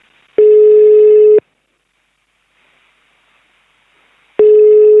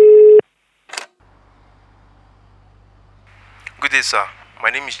Good day, sir. My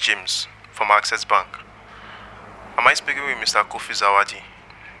name is James from Access Bank. Am I speaking with Mr. Kofi Zawadi?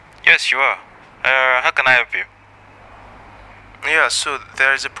 Yes, you are. How can I help you? Yeah, so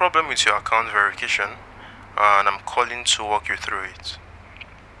there is a problem with your account verification, and I'm calling to walk you through it.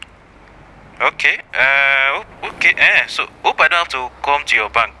 Okay. Okay. So hope I don't have to come to your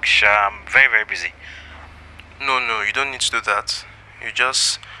bank. I'm very, very busy. No, you don't need to do that.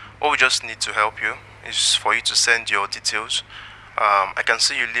 What we just need to help you is for you to send your details. I can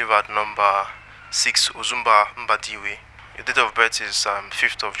see you live at number 6 Uzumba Mbadiwe. Your date of birth is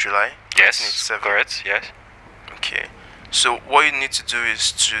 5th of July, Yes. 1987. Correct. Yes. Okay. So what you need to do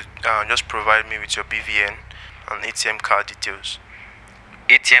is to just provide me with your BVN and ATM card details.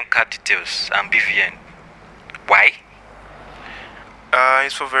 ATM card details and BVN. Why?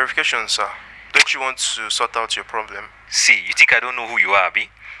 It's for verification, sir. Don't you want to sort out your problem? See, you think I don't know who you are, Abi?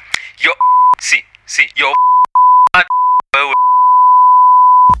 Your see, your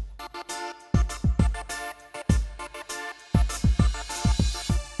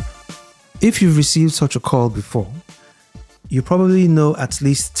If you've received such a call before, you probably know at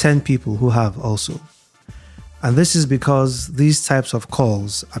least 10 people who have also. And this is because these types of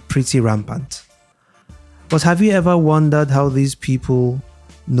calls are pretty rampant. But have you ever wondered how these people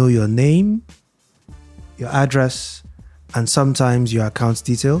know your name, your address, and sometimes your account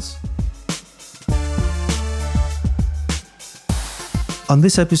details? On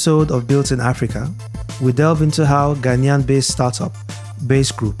this episode of Built in Africa, we delve into how Ghanaian-based startup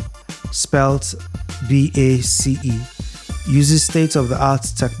Base Group, spelt BACE, uses state-of-the-art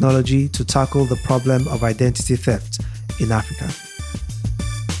technology to tackle the problem of identity theft in Africa.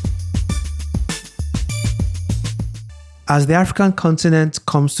 As the African continent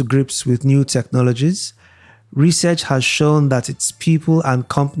comes to grips with new technologies, research has shown that its people and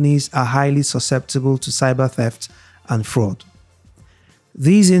companies are highly susceptible to cyber theft and fraud.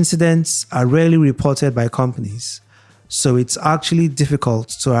 These incidents are rarely reported by companies, so it's actually difficult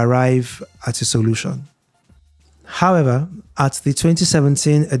to arrive at a solution. However, at the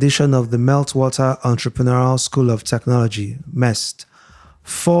 2017 edition of the Meltwater Entrepreneurial School of Technology, MEST,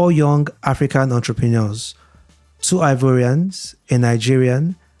 4 young African entrepreneurs, 2 Ivorians, a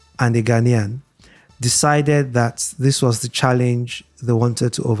Nigerian, and a Ghanaian, decided that this was the challenge they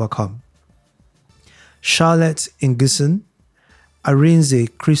wanted to overcome. Charlotte Ingison, Arinze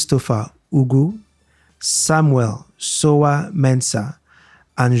Christopher Ugu, Samuel Sowa Mensah,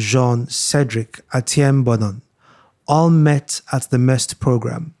 and Jean Cedric Atiem Bonon all met at the MEST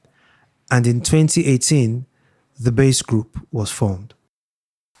program, and in 2018, the Base Group was formed.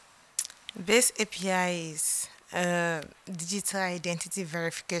 Base API is a digital identity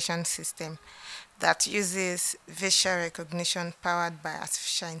verification system that uses facial recognition powered by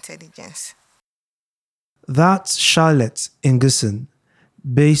artificial intelligence. That's Charlotte Ingison,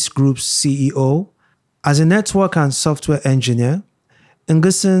 Base Group's CEO. As a network and software engineer,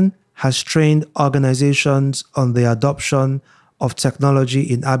 Ingison has trained organizations on the adoption of technology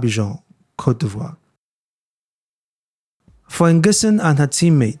in Abidjan, Côte d'Ivoire. For Ingison and her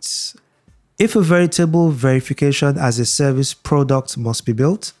teammates, if a veritable verification as a service product must be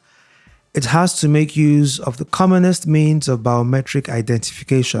built, it has to make use of the commonest means of biometric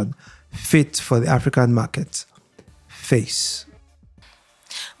identification fit for the African market: face.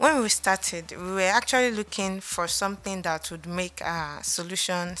 When we started, we were actually looking for something that would make our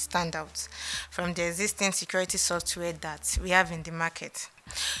solution stand out from the existing security software that we have in the market.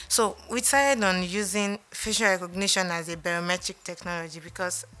 So we decided on using facial recognition as a biometric technology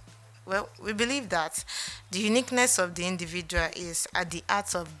because, well, we believe that the uniqueness of the individual is at the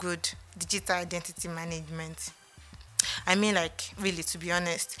heart of good digital identity management. I mean, like, really, to be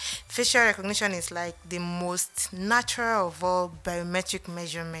honest, facial recognition is like the most natural of all biometric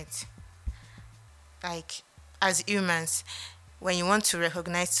measurements. Like, as humans, when you want to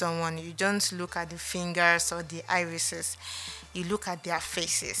recognize someone, you don't look at the fingers or the irises, you look at their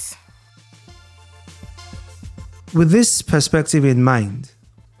faces. With this perspective in mind,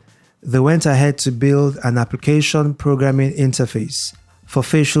 they went ahead to build an application programming interface for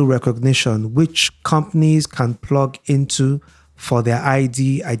facial recognition, which companies can plug into for their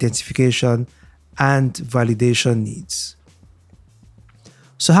ID identification and validation needs.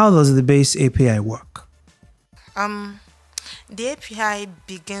 So how does the Base API work? The API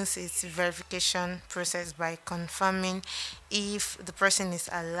begins its verification process by confirming if the person is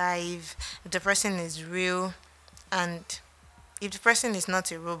alive, if the person is real, and if the person is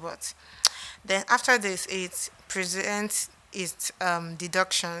not a robot. Then after this, it presents its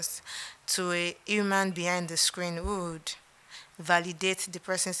deductions to a human behind the screen who would validate the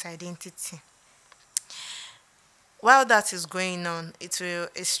person's identity. While that is going on, it will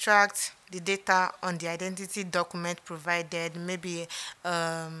extract the data on the identity document provided, maybe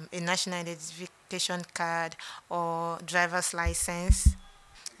a national identification card or driver's license.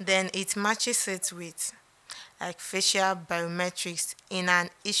 Then it matches it with like facial biometrics in an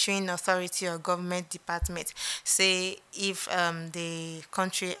issuing authority or government department. Say if the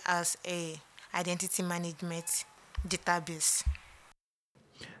country has a identity management database.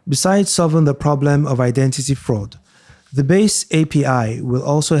 Besides solving the problem of identity fraud, the Base API will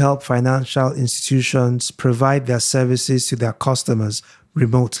also help financial institutions provide their services to their customers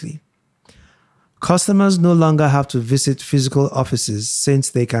remotely. Customers no longer have to visit physical offices since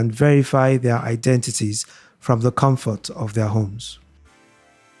they can verify their identities from the comfort of their homes.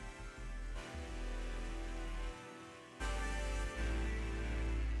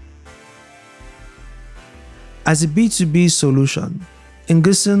 As a B2B solution,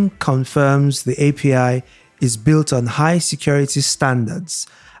 Ingison confirms the API is built on high security standards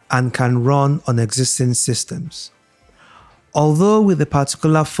and can run on existing systems. Although with a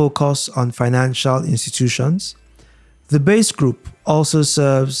particular focus on financial institutions, the Base Group also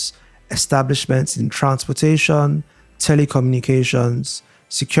serves establishments in transportation, telecommunications,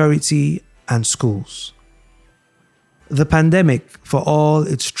 security, and schools. The pandemic, for all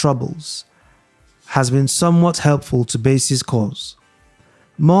its troubles, has been somewhat helpful to Base's cause.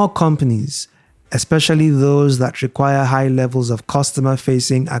 More companies, especially those that require high levels of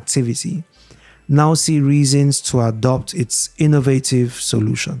customer-facing activity, now see reasons to adopt its innovative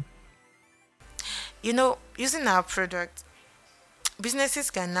solution. Using our product, businesses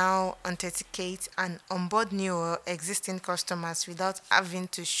can now authenticate and onboard new or existing customers without having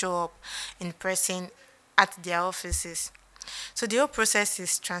to show up in person at their offices. So the whole process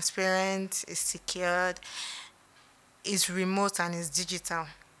is transparent, is secured, is remote, and is digital.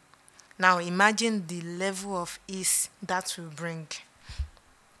 Now imagine the level of ease that will bring.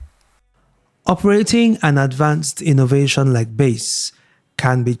 Operating an advanced innovation like Base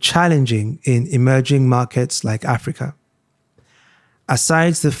can be challenging in emerging markets like Africa.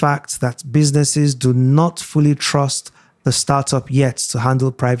 Aside the fact that businesses do not fully trust the startup yet to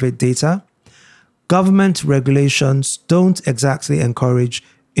handle private data, government regulations don't exactly encourage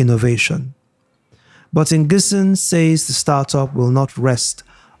innovation. But Ingison says the startup will not rest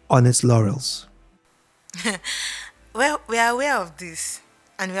on its laurels. Well, we are aware of this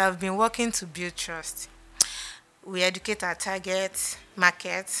and we have been working to build trust. We educate our target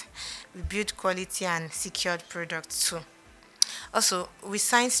market, we build quality and secured products too. Also, we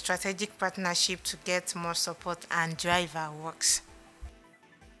sign strategic partnership to get more support and drive our works.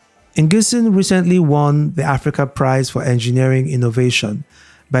 Ingison recently won the Africa Prize for Engineering Innovation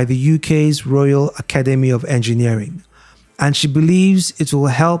by the UK's Royal Academy of Engineering, and she believes it will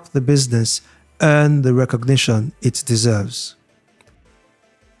help the business earn the recognition it deserves.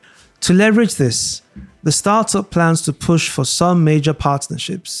 To leverage this, the startup plans to push for some major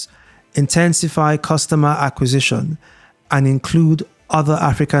partnerships, intensify customer acquisition, and include other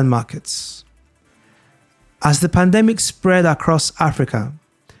African markets. As the pandemic spread across Africa,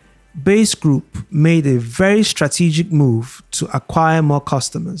 Base Group made a very strategic move to acquire more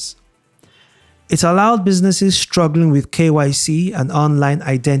customers. It allowed businesses struggling with KYC and online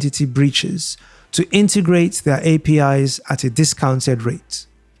identity breaches to integrate their APIs at a discounted rate.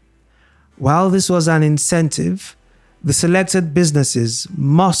 While this was an incentive, the selected businesses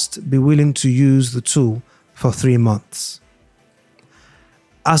must be willing to use the tool for 3 months.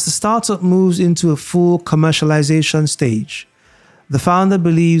 As the startup moves into a full commercialization stage, the founder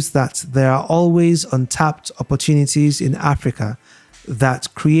believes that there are always untapped opportunities in Africa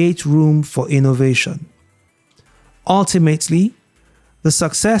that create room for innovation. Ultimately, the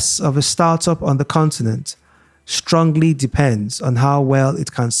success of a startup on the continent strongly depends on how well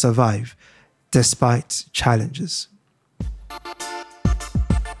it can survive despite challenges.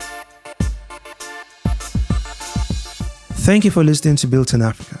 Thank you for listening to Built in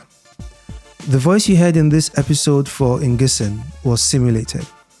Africa. The voice you heard in this episode for Ingison was simulated.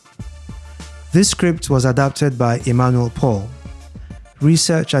 This script was adapted by Emmanuel Paul.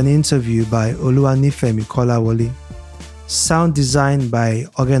 Research and interview by Oluwanifemi Kolawole. Sound design by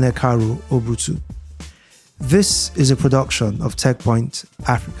Ogenekaru Obutu. This is a production of TechPoint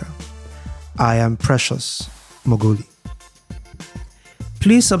Africa. I am Precious Mogoli.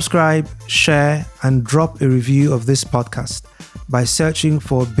 Please subscribe, share, and drop a review of this podcast by searching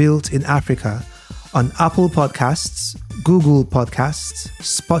for Built in Africa on Apple Podcasts, Google Podcasts,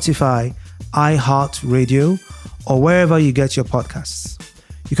 Spotify, iHeartRadio, or wherever you get your podcasts.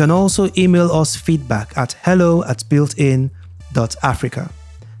 You can also email us feedback at hello@builtin.africa.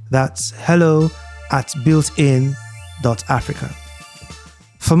 That's hello@builtin.africa. techpoint.africa.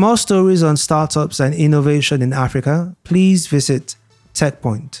 For more stories on startups and innovation in Africa, please visit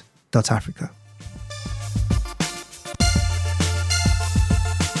techpoint.africa.